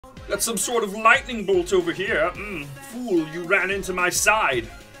Got some sort of lightning bolt over here. Fool, you ran into my side.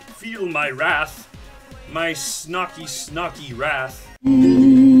 Feel my wrath. My snocky wrath.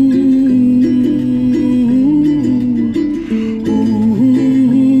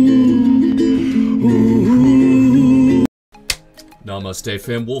 Namaste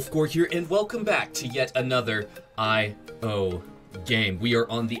fam, Wolfgore here, and welcome back to yet another I.O. game. We are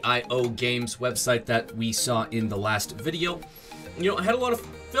on the I.O. Games website that we saw in the last video. You know, I had a lot of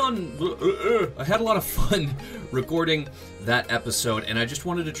fun recording that episode, and I just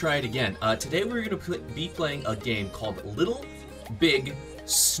wanted to try it again. Today we're going to be playing a game called Little Big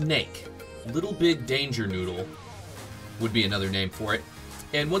Snake. Little Big Danger Noodle would be another name for it.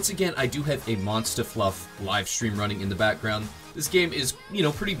 And once again, I do have a Monster Fluff live stream running in the background. This game is, you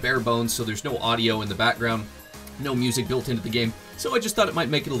know, pretty bare bones, so there's no audio in the background, no music built into the game, so I just thought it might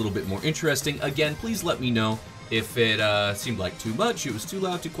make it a little bit more interesting. Again, please let me know if it seemed like too much, it was too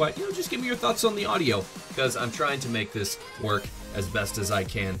loud, too quiet. You know, just give me your thoughts on the audio, because I'm trying to make this work as best as I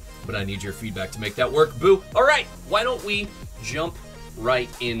can, but I need your feedback to make that work, boo. All right, why don't we jump right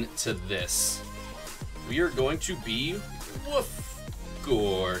into this? We are going to be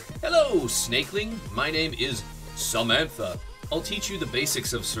Wolfgore. Hello, Snakeling. My name is Samantha. I'll teach you the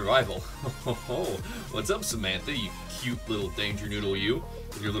basics of survival. What's up, Samantha, you cute little danger noodle, you,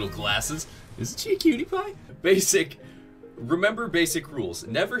 with your little glasses. Isn't she a cutie pie? Remember basic rules.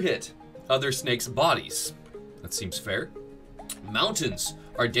 Never hit other snakes' bodies. That seems fair. Mountains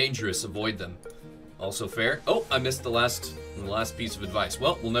are dangerous, avoid them. Also fair. Oh, I missed the last piece of advice.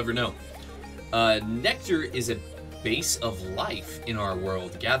 Well, we'll never know. Nectar is a base of life in our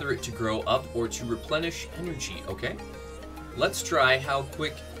world. Gather it to grow up or to replenish energy, okay? Let's try how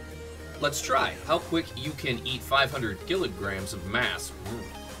quick you can eat 500 kilograms of mass.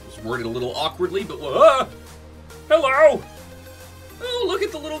 It was worded a little awkwardly, but hello! Oh, look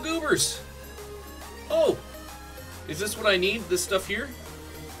at the little goobers. Oh, is this what I need, this stuff here?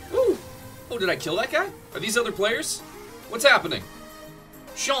 Ooh. Oh, did I kill that guy? Are these other players? What's happening?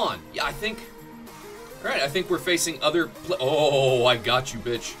 Sean, yeah, I think... Alright, I think we're facing other oh, I got you,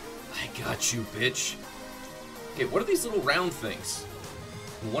 bitch. I got you, bitch. Okay, what are these little round things?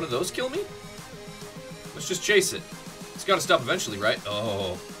 Will one of those kill me? Let's just chase it. It's gotta stop eventually, right?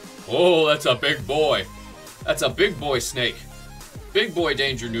 Oh. Oh, that's a big boy. That's a big boy snake. Big boy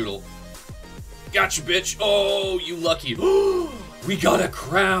danger noodle. Got you, bitch. Oh, you lucky. We got a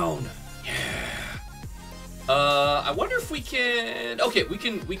crown. Yeah. I wonder if we can... Okay, we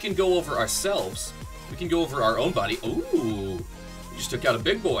can go over ourselves. We can go over our own body. Ooh. We just took out a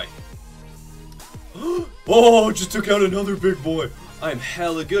big boy. Oh, just took out another big boy. I'm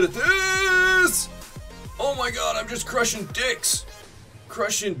hella good at this. Oh my god, I'm just crushing dicks.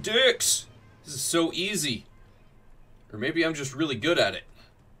 Crushing dicks. This is so easy. Or maybe I'm just really good at it.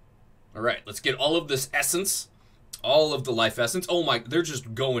 Alright, let's get all of this essence. All of the life essence. Oh my, they're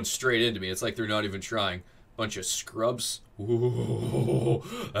just going straight into me. It's like they're not even trying. Bunch of scrubs. Ooh,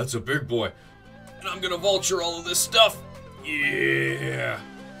 that's a big boy. And I'm gonna vulture all of this stuff. Yeah.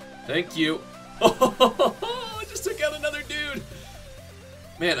 Thank you. Oh, I just took out another dude.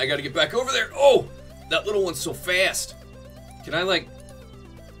 Man, I gotta get back over there. Oh, that little one's so fast. Can I, like...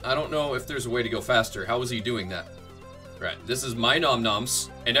 I don't know if there's a way to go faster. How is he doing that? Right, this is my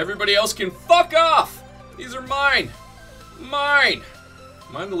nom-noms, and everybody else can fuck off! These are mine! Mine!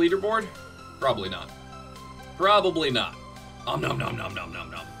 Am I on the leaderboard? Probably not. Probably not.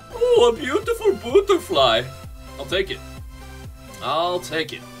 Nom-nom-nom-nom-nom-nom-nom. Oh, a beautiful butterfly. I'll take it. I'll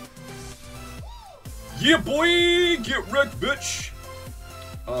take it. Yeah, boy! Get wrecked, bitch!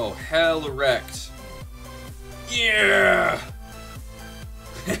 Oh, hell wrecked. Yeah!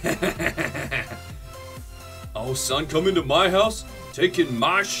 Oh, son, come into my house, taking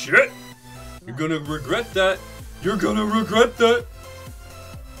my shit. You're gonna regret that. You're gonna regret that.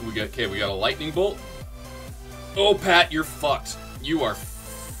 We got a lightning bolt. Oh, Pat, you're fucked. You are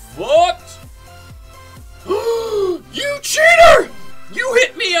fucked. You cheater! You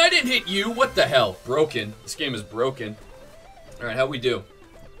hit me, I didn't hit you. What the hell? Broken. This game is broken. Alright, how we do?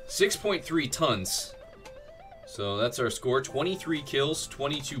 6.3 tons. So that's our score. 23 kills,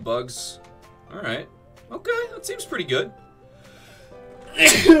 22 bugs. Alright. Okay, that seems pretty good.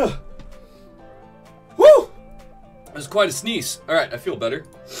 Woo! That was quite a sneeze. Alright, I feel better.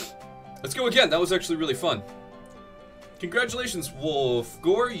 Let's go again. That was actually really fun. Congratulations,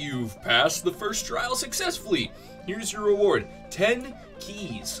 Wolfgore. You've passed the first trial successfully. Here's your reward. 10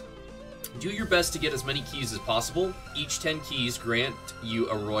 keys. Do your best to get as many keys as possible. Each 10 keys grant you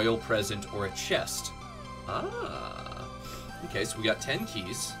a royal present or a chest. Ah. Okay, so we got 10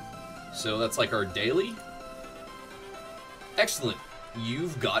 keys. So that's like our daily. Excellent.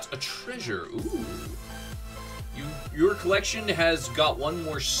 you've got a treasure. Ooh. Your collection has got one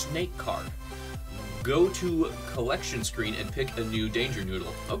more snake card. Go to collection screen and pick a new danger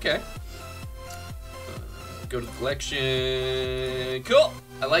noodle. Okay. Go to the collection. Cool.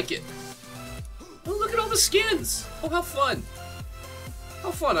 I like it. Oh, look at all the skins. Oh, how fun.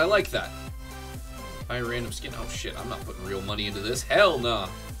 How fun. I like that. Buy a random skin. Oh, shit. I'm not putting real money into this. Hell nah.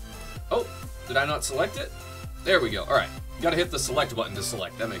 Oh, did I not select it? There we go. All right. You gotta hit the select button to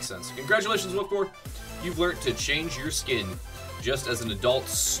select. That makes sense. Congratulations, Wolfgore. You've learned to change your skin just as an adult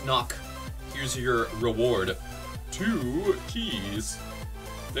Snok. Here's your reward. 2 keys.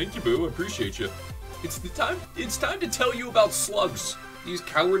 Thank you, boo. I appreciate you. It's time to tell you about slugs. These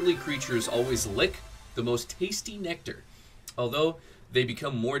cowardly creatures always lick the most tasty nectar. Although they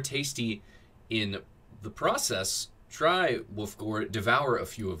become more tasty in the process, try, Wolfgore, devour a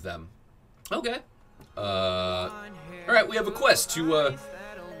few of them. Okay. Alright, we have a quest to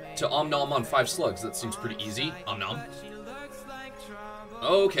Om Nom on 5 slugs. That seems pretty easy. Om Nom.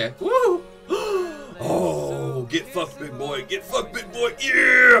 Okay. Woo! Oh, get fucked, big boy. Get fucked, big boy.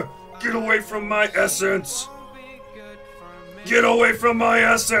 Yeah! Get away from my essence. Get away from my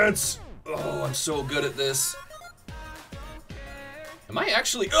essence. Oh, I'm so good at this. Am I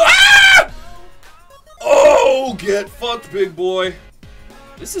actually... Ah! Oh, get fucked, big boy.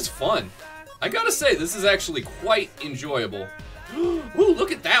 This is fun. I gotta say, this is actually quite enjoyable. Ooh,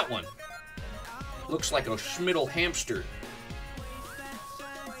 look at that one. Looks like a schmiddle hamster.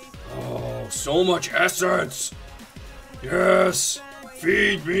 Oh, so much essence. Yes.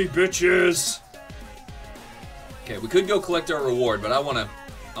 Feed me, bitches. Okay, we could go collect our reward, but I wanna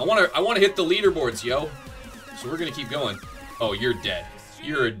hit the leaderboards, yo. So we're gonna keep going. Oh, you're dead.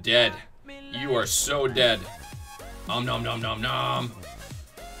 You're dead. You are so dead. Nom nom nom nom nom.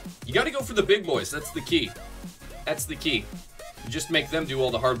 You gotta go for the big boys. That's the key. That's the key. You just make them do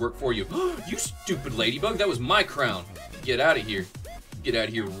all the hard work for you. You stupid ladybug. That was my crown. Get out of here. Get out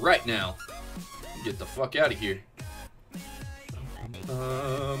of here right now. Get the fuck out of here.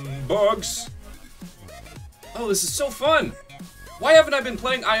 Bugs. Oh, this is so fun. Why haven't I been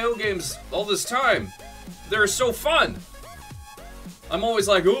playing IO games all this time? They're so fun. I'm always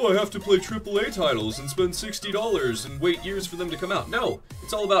like, oh, I have to play AAA titles and spend $60 and wait years for them to come out. No,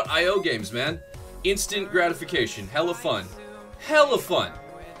 it's all about IO games, man. Instant gratification. Hella fun. Hella fun.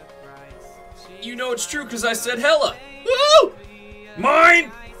 You know it's true because I said hella. Woo!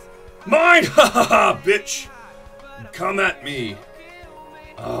 Mine! Mine! Ha ha ha, bitch! Come at me.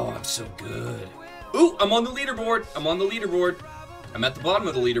 Oh, I'm so good. Ooh, I'm on the leaderboard. I'm on the leaderboard. I'm at the bottom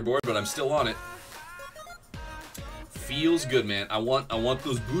of the leaderboard, but I'm still on it. Feels good, man. I want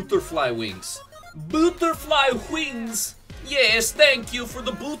those butterfly wings. Butterfly wings! Yes, thank you for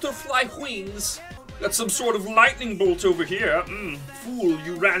the butterfly wings. Got some sort of lightning bolt over here. Fool,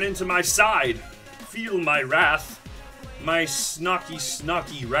 you ran into my side. Feel my wrath. My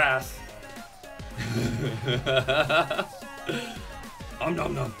snocky wrath. Om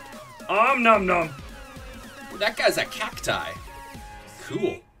nom nom. Om nom nom. That guy's a cacti.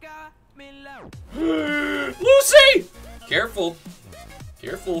 Cool. Lucy! Careful.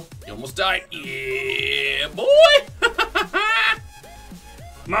 Careful. You almost died. Yeah, boy!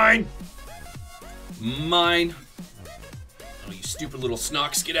 Mine. Mine. Oh, you stupid little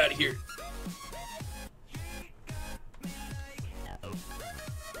Snoks. Get out of here.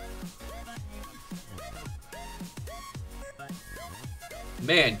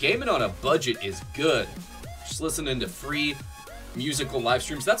 Man, gaming on a budget is good. Just listening to free musical live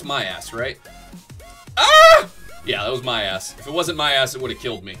streams. That's my ass, right? Ah! Yeah, that was my ass. If it wasn't my ass, it would have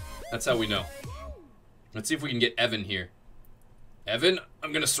killed me. That's how we know. Let's see if we can get Evan here. Evan,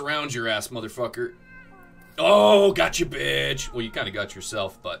 I'm gonna surround your ass, motherfucker. Oh, got you, bitch. Well, you kind of got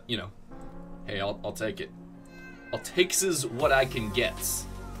yourself, but, you know. Hey, I'll take it. I'll takes what I can get.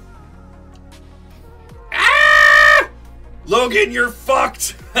 Ah! Logan, you're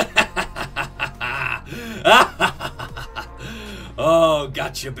fucked! Oh,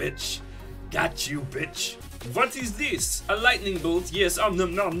 got you, bitch. Got you, bitch. What is this? A lightning bolt? Yes. Nom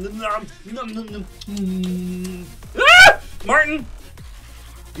nom nom nom nom nom nom. Ah! Martin!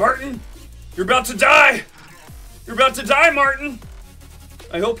 Martin! You're about to die! You're about to die, Martin!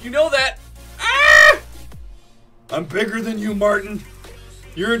 I hope you know that. Ah! I'm bigger than you, Martin.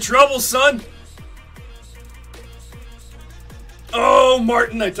 You're in trouble, son. Oh,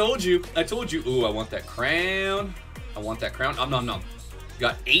 Martin, I told you. I told you. Ooh, I want that crown. I want that crown. Nom nom nom.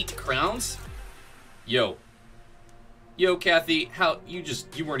 Got 8 crowns? Yo. Yo, Kathy,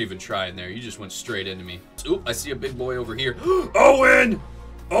 you weren't even trying there. You just went straight into me. Oop, I see a big boy over here. Owen!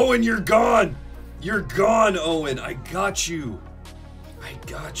 Owen, you're gone! You're gone, Owen. I got you. I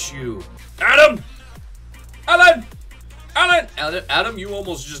got you. Adam! Alan! Alan! Adam, you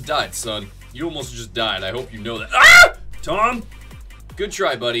almost just died, son. You almost just died. I hope you know that. Ah! Tom! Good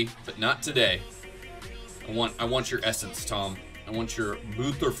try, buddy, but not today. I want your essence, Tom. I want your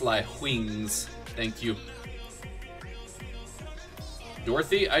butterfly wings. Thank you.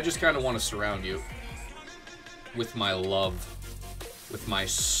 Dorothy, I just kind of want to surround you with my love. With my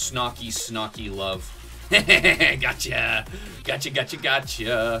snocky love. Gotcha!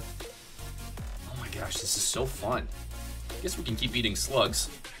 Gotcha! Oh my gosh, this is so fun. Guess we can keep eating slugs.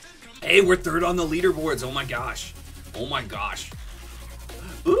 Hey, we're third on the leaderboards. Oh my gosh. Oh my gosh.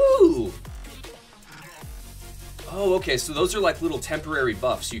 Ooh! Oh, okay, so those are like little temporary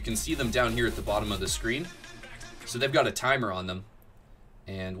buffs. You can see them down here at the bottom of the screen. So they've got a timer on them.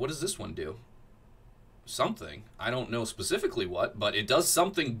 And what does this one do? Something. I don't know specifically what, but it does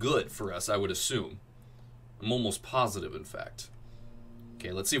something good for us, I would assume. I'm almost positive, in fact.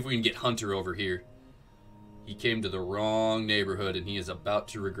 Okay, let's see if we can get Hunter over here. He came to the wrong neighborhood, and he is about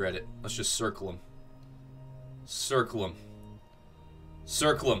to regret it. Let's just circle him. Circle him.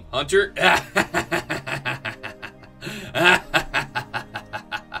 Circle him. Hunter.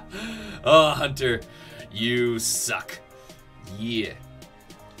 Oh, Hunter. You suck. Yeah.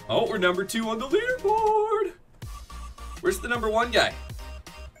 Oh, we're number 2 on the leaderboard. Where's the number 1 guy?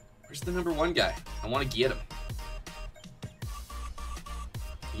 Where's the number 1 guy? I want to get him.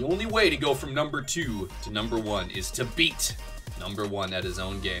 The only way to go from number 2 to number 1 is to beat number 1 at his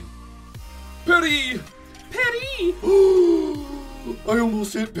own game. Petty! Petty! I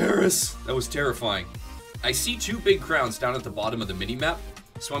almost hit Paris. That was terrifying. I see 2 big crowns down at the bottom of the mini-map,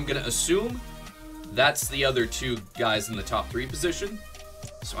 so I'm going to assume that's the other 2 guys in the top 3 position.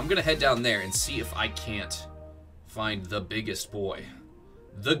 So I'm going to head down there and see if I can't find the biggest boy.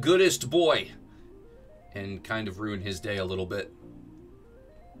 The goodest boy. And kind of ruin his day a little bit.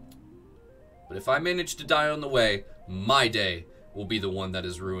 But if I manage to die on the way, my day will be the one that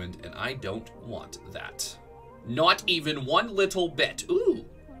is ruined, and I don't want that. Not even one little bit. Ooh.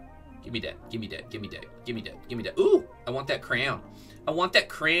 Give me that. Give me that. Give me that. Give me that. Give me that. Ooh. I want that crown. I want that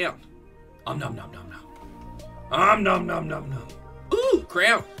crown. Nom nom nom nom. Nom nom nom nom. Ooh,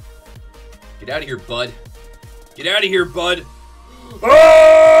 crown. Get out of here, bud. Get out of here, bud.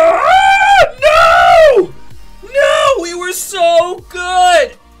 Oh, no! No, we were so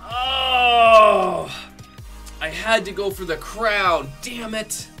good. Oh, I had to go for the crown. Damn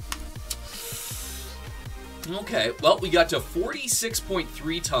it. Okay, well, we got to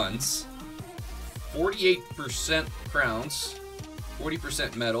 46.3 tons, 48% crowns,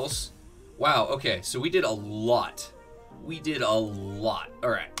 40% medals. Wow, okay, so we did a lot. We did a lot. All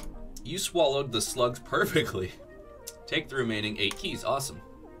right, you swallowed the slugs perfectly. Take the remaining 8 keys. Awesome.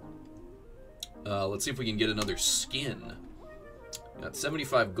 Let's see if we can get another skin. Got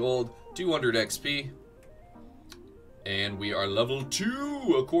 75 gold, 200 XP. And we are level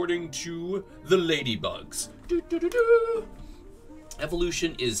 2, according to the ladybugs.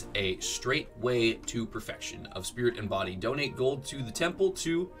 Evolution is a straight way to perfection of spirit and body. Donate gold to the temple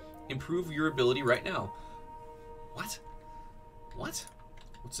to improve your ability right now. What? What?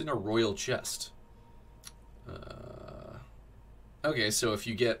 What's in a royal chest? Okay, so if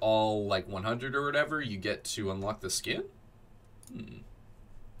you get all, like, 100 or whatever, you get to unlock the skin?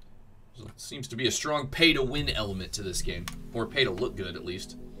 So it seems to be a strong pay-to-win element to this game. Or pay-to-look good, at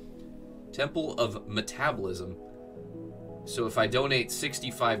least. Temple of Metabolism. So if I donate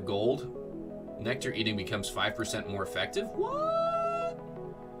 65 gold, nectar eating becomes 5% more effective? What?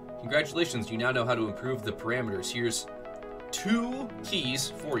 Congratulations, you now know how to improve the parameters. Here's 2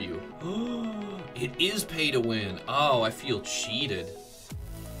 keys for you. It is pay to win. Oh, I feel cheated.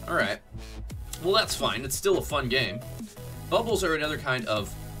 Alright. Well, that's fine. It's still a fun game. Bubbles are another kind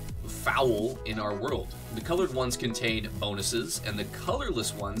of foul in our world. The colored ones contain bonuses, and the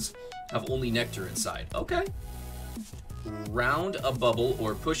colorless ones have only nectar inside. Okay. Round a bubble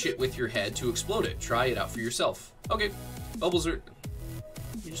or push it with your head to explode it. Try it out for yourself. Okay. Bubbles are...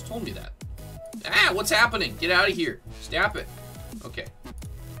 You just told me that. Ah, what's happening? Get out of here. Stop it. Okay.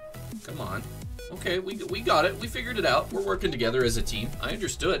 Come on. Okay, we got it. We figured it out. We're working together as a team. I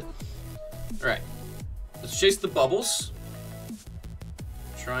understood. All right. Let's chase the bubbles.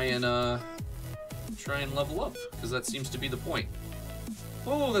 Try and level up, because that seems to be the point.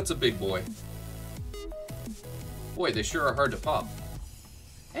 Oh, that's a big boy. Boy, they sure are hard to pop.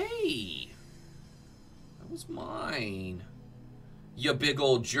 Hey! That was mine. You big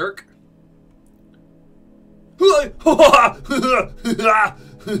old jerk. I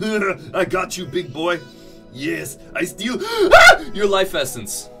got you, big boy. Yes, I steal your life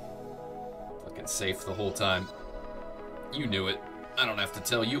essence. Fucking safe the whole time. You knew it. I don't have to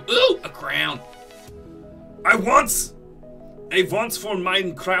tell you. Ooh, a crown. I want for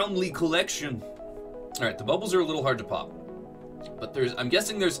mine crownly collection. All right, the bubbles are a little hard to pop, but I'm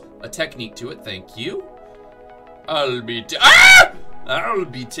guessing there's a technique to it. Thank you. I'll be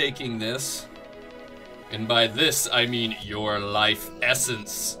taking this, and by this I mean your life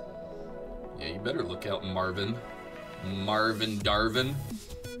essence. Yeah, you better look out, Marvin Darvin.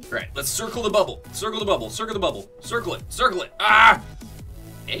 All right, let's circle the bubble. Circle the bubble. Circle the bubble. Circle it. Circle it. Ah!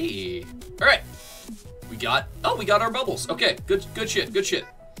 Hey. All right. We got our bubbles. Okay, good shit. Good shit.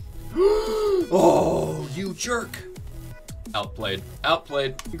 Oh, you jerk. Outplayed.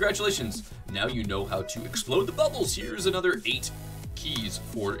 Outplayed. Congratulations. Now you know how to explode the bubbles. Here's another 8 keys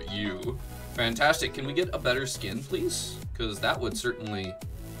for you. Fantastic. Can we get a better skin, please? Because that would certainly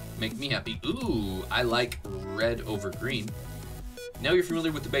make me happy. Ooh, I like red over green. Now you're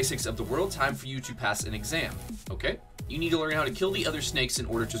familiar with the basics of the world. Time for you to pass an exam. Okay? You need to learn how to kill the other snakes in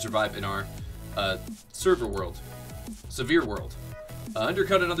order to survive in our server world. Severe world.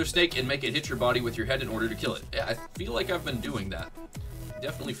 Undercut another snake and make it hit your body with your head in order to kill it. Yeah, I feel like I've been doing that.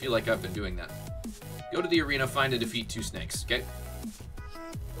 Definitely feel like I've been doing that. Go to the arena, find and defeat 2 snakes, okay?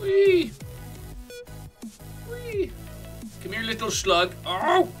 Whee! Whee! Come here, little slug.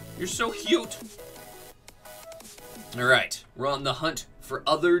 Oh! You're so cute! Alright, we're on the hunt for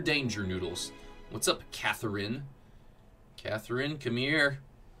other danger noodles. What's up, Catherine? Catherine, come here.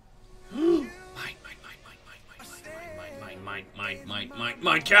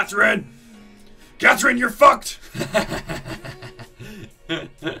 Mine, Catherine! Catherine, you're fucked!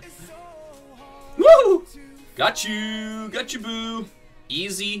 Woo! Got you, boo.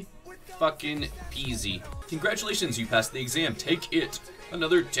 Easy fucking peasy. Congratulations, you passed the exam. Take it.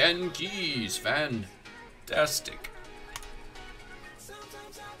 Another 10 keys. Fantastic.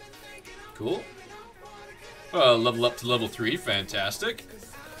 Cool. Level up to level 3. Fantastic.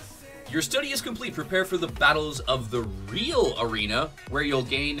 Your study is complete. Prepare for the battles of the real arena, where you'll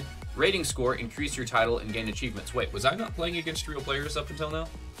gain rating score, increase your title, and gain achievements. Wait, was I not playing against real players up until now?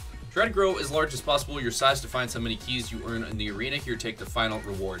 Try to grow as large as possible your size to find so many keys you earn in the arena. Here, take the final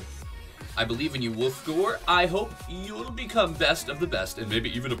reward. I believe in you, Wolfgore. I hope you'll become best of the best, and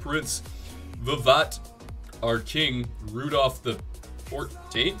maybe even a prince. Vivat, our king, Rudolph the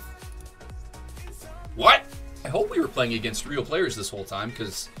 14th? What? I hope we were playing against real players this whole time,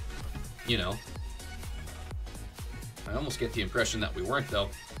 because, you know, I almost get the impression that we weren't, though,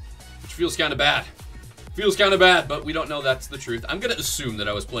 which feels kind of bad. Feels kind of bad, but we don't know that's the truth. I'm going to assume that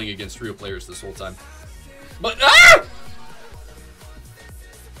I was playing against real players this whole time. But,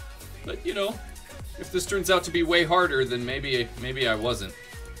 But, you know, if this turns out to be way harder, then maybe I wasn't.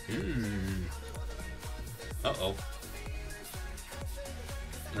 Uh-oh.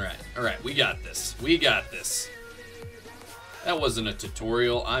 Alright, we got this. We got this. That wasn't a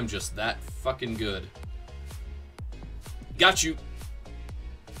tutorial. I'm just that fucking good. Got you.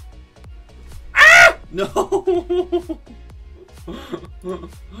 Ah! No.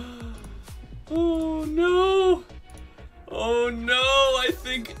 Oh no. Oh no.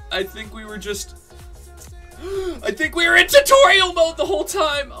 I think we were just I think we were in tutorial mode the whole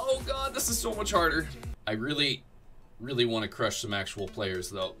time. Oh god, this is so much harder. I really want to crush some actual players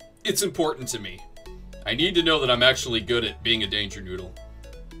though. It's important to me. I need to know that I'm actually good at being a danger noodle.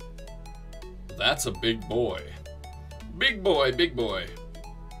 That's a big boy. Big boy, big boy.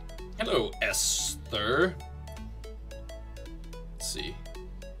 Hello, Esther. Let's see.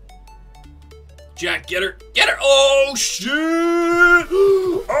 Jack, get her. Get her. Oh, shit.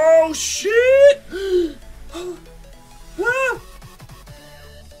 Oh, shit.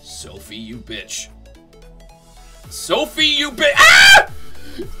 Sophie, you bitch. Sophie, you bitch. Ah!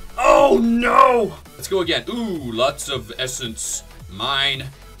 Oh, no. Let's go again. Ooh, lots of essence. Mine.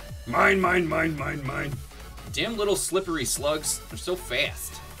 Mine. Damn little slippery slugs. They're so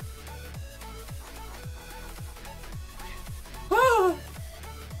fast. Ah.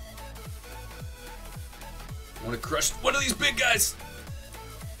 I want to crush one of these big guys.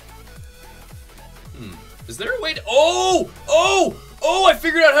 Is there a way to... Oh, I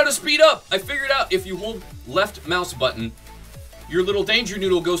figured out how to speed up. I figured out if you hold left mouse button, your little danger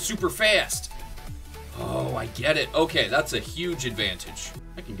noodle goes super fast. Oh, I get it. Okay, that's a huge advantage.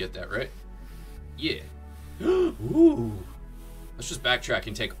 I can get that, right? Yeah. Ooh. Let's just backtrack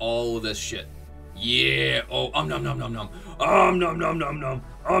and take all of this shit. Yeah. Oh, nom nom nom nom. Nom nom nom nom nom.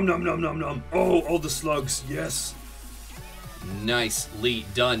 Nom nom nom nom. Oh, all the slugs. Yes. Nicely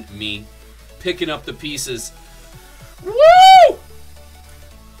done, me. Picking up the pieces. Woo!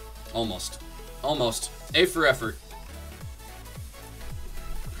 Almost. Almost. A for effort.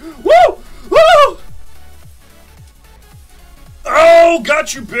 Woo! Woo! Oh! Oh,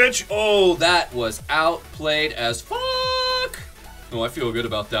 got you, bitch. Oh, that was outplayed as fuck. Oh, I feel good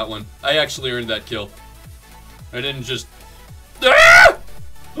about that one. I actually earned that kill. I didn't just... Ah!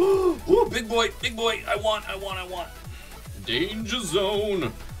 Ooh, big boy, I want. Danger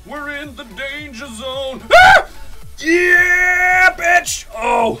zone. We're in the danger zone. Ah! Yeah, bitch.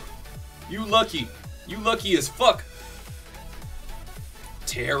 Oh, you lucky as fuck.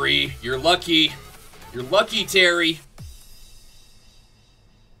 Terry, you're lucky. You're lucky, Terry.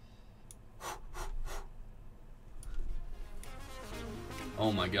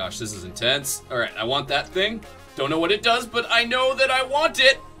 Oh my gosh, this is intense. All right, I want that thing. Don't know what it does, but I know that I want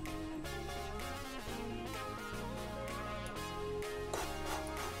it.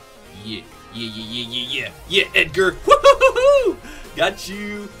 Yeah, Edgar. Woo-hoo-hoo-hoo! Got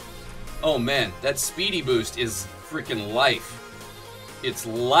you. Oh man, that speedy boost is freaking life. It's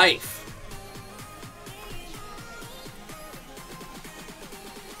life.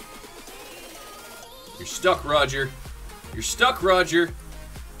 You're stuck, Roger. You're stuck, Roger.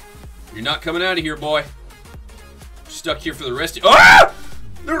 You're not coming out of here, boy. You're stuck here for the rest of... Ah!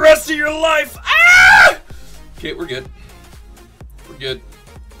 The rest of your life. Ah! Okay, we're good. We're good.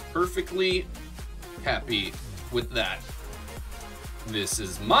 Perfectly happy with that. This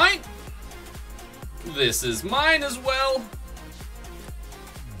is mine. This is mine as well.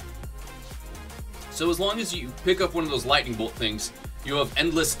 So as long as you pick up one of those lightning bolt things, you have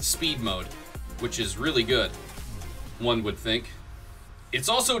endless speed mode, which is really good, one would think. It's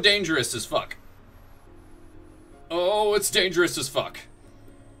also dangerous as fuck. Oh, it's dangerous as fuck.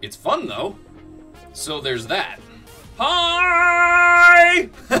 It's fun though. So there's that. Hi!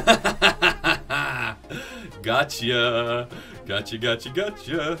 Gotcha.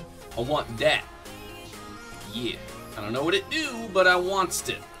 Gotcha. I want that. Yeah. I don't know what it do, but I wants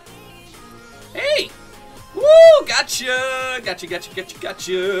it. Hey! Woo! Gotcha.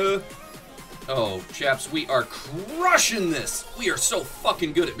 Oh, chaps, we are crushing this. We are so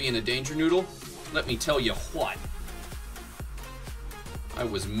fucking good at being a danger noodle. Let me tell you what. I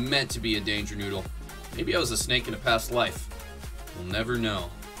was meant to be a danger noodle. Maybe I was a snake in a past life. We'll never know.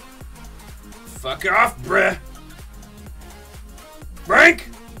 Fuck off, bruh. Frank,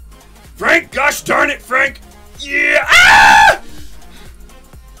 gosh darn it, Frank. Yeah. Ah!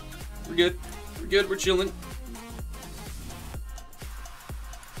 We're good. We're chilling.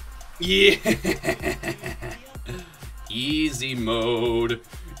 Yeah. Easy mode.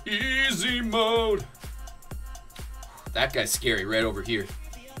 That guy's scary right over here.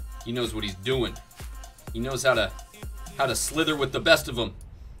 He knows what he's doing. He knows how to slither with the best of them.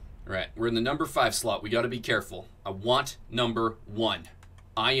 All right, we're in the number 5 slot. We got to be careful. I want number 1.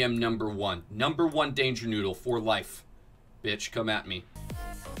 I am number 1. Number 1 danger noodle for life. Bitch, come at me.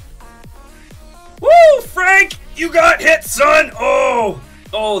 Woo, Frank! You got hit, son! Oh,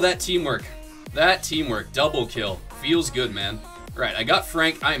 that teamwork. Double kill. Feels good, man. All right, I got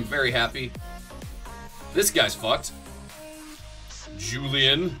Frank. I am very happy. This guy's fucked.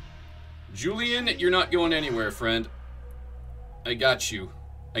 Julian, you're not going anywhere, friend. I got you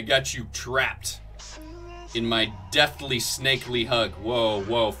trapped in my deathly snakely hug.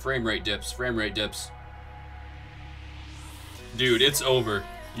 Whoa, frame rate dips. Dude, it's over.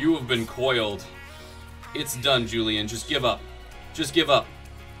 You have been coiled. It's done, Julian. Just give up.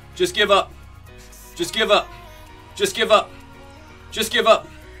 Give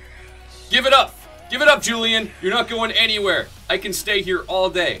it up, Julian. You're not going anywhere. I can stay here all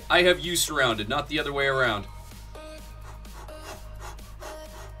day. I have you surrounded, not the other way around.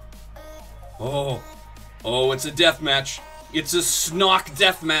 Oh, it's a death match. It's a Snok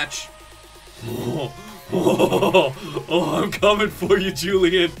death match. Oh, I'm coming for you,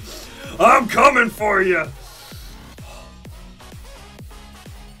 Julian. I'm coming for you.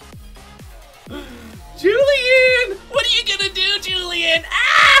 Julian! What are you gonna do, Julian?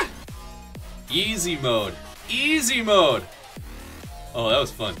 Ah! Easy mode. Oh, that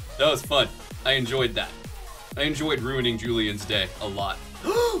was fun. I enjoyed that. I enjoyed ruining Julian's day a lot.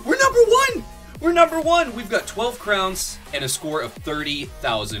 We're number one! We've got 12 crowns and a score of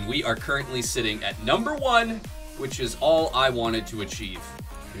 30,000. We are currently sitting at number 1, which is all I wanted to achieve.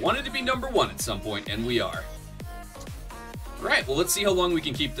 Wanted to be number 1 at some point, and we are. Alright, well, let's see how long we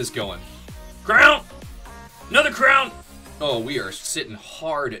can keep this going. Crown! Another crown! Oh, we are sitting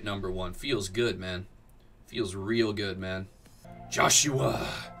hard at number 1. Feels good, man. Feels real good, man. Joshua!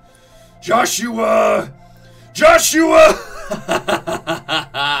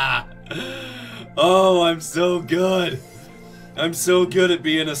 Oh, I'm so good. I'm so good at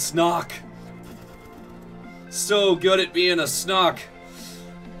being a Snok. So good at being a Snok.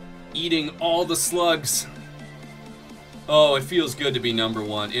 Eating all the slugs. Oh, it feels good to be number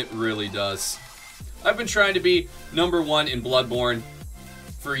 1. It really does. I've been trying to be number 1 in Bloodborne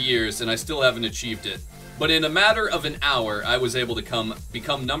for years, and I still haven't achieved it. But in a matter of an hour, I was able to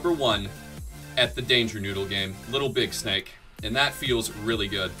become number 1 at the Danger Noodle game, Little Big Snake. And that feels really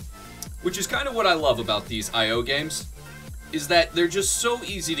good. Which is kind of what I love about these IO games, is that they're just so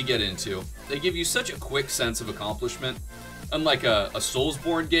easy to get into. They give you such a quick sense of accomplishment. Unlike a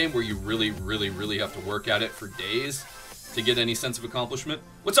Soulsborne game where you really, really, really have to work at it for days to get any sense of accomplishment.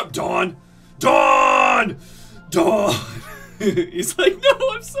 What's up, Dawn? Dawn! Dawn! He's like, no,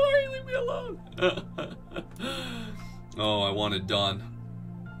 I'm sorry, leave me alone. Oh, I wanted Dawn.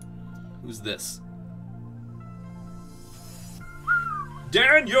 Who's this?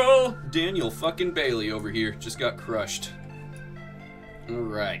 Daniel! Daniel fucking Bailey over here just got crushed.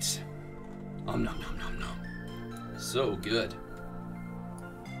 Alright. Nom nom nom nom. So good.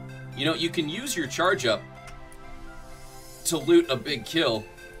 You know, you can use your charge up to loot a big kill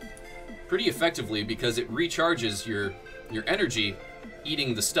pretty effectively because it recharges your energy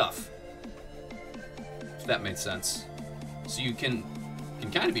eating the stuff. If that made sense. So you can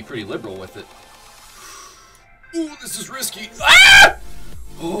kind of be pretty liberal with it. Ooh, this is risky. Ah!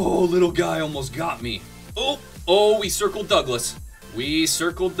 Oh, little guy almost got me. Oh, we circled Douglas. We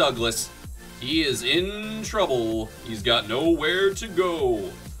circled Douglas. He is in trouble. He's got nowhere to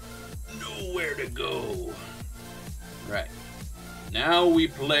go. Nowhere to go. Right. Now we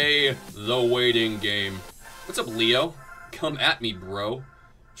play the waiting game. What's up, Leo? Come at me, bro.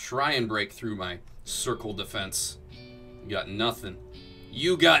 Try and break through my circle defense. You got nothing.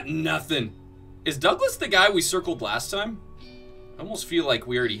 You got nothing. Is Douglas the guy we circled last time? I almost feel like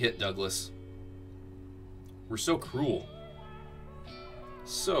we already hit Douglas. We're so cruel.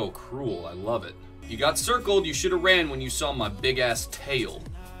 So cruel, I love it. You got circled, you should have ran when you saw my big-ass tail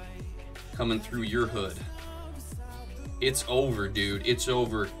coming through your hood. It's over, dude. It's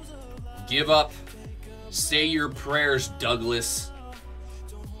over. Give up. Say your prayers, Douglas.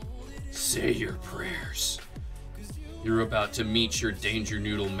 Say your prayers. You're about to meet your Danger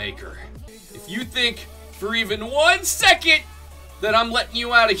Noodle maker. If you think for even 1 second that I'm letting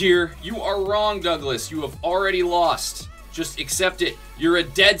you out of here, you are wrong, Douglas. You have already lost. Just accept it. You're a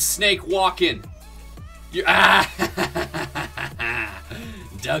dead snake walking.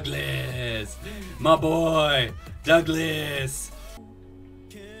 Douglas. My boy. Douglas.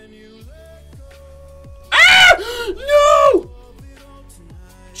 No!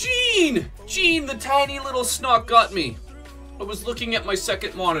 Gene, the tiny little Snok got me. I was looking at my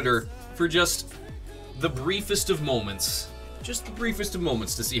second monitor for just the briefest of moments. Just the briefest of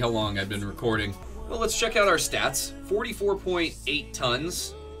moments to see how long I've been recording. Well, let's check out our stats. 44.8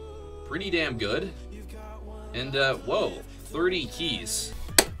 tons. Pretty damn good. And, whoa, 30 keys.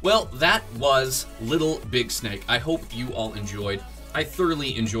 Well, that was Little Big Snake. I hope you all enjoyed. I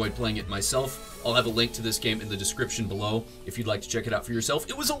thoroughly enjoyed playing it myself. I'll have a link to this game in the description below if you'd like to check it out for yourself.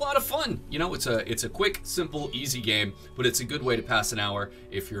 It was a lot of fun. You know, it's a quick, simple, easy game, but it's a good way to pass an hour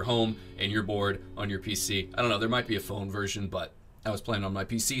if you're home and you're bored on your PC. I don't know, there might be a phone version, but I was playing on my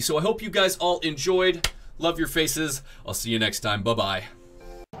PC. So I hope you guys all enjoyed. Love your faces. I'll see you next time. Bye-bye.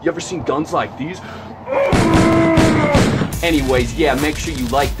 You ever seen guns like these? Anyways, yeah, make sure you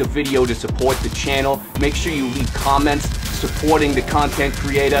like the video to support the channel. Make sure you leave comments supporting the content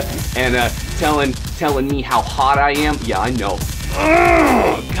creator and telling me how hot I am. Yeah, I know.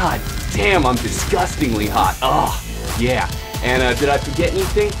 God damn, I'm disgustingly hot. Oh, yeah. And did I forget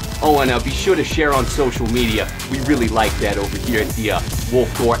anything? Oh, and be sure to share on social media. We really like that over here at the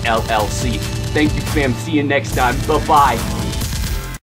Wolfgore LLC. Thank you, fam. See you next time. Bye-bye.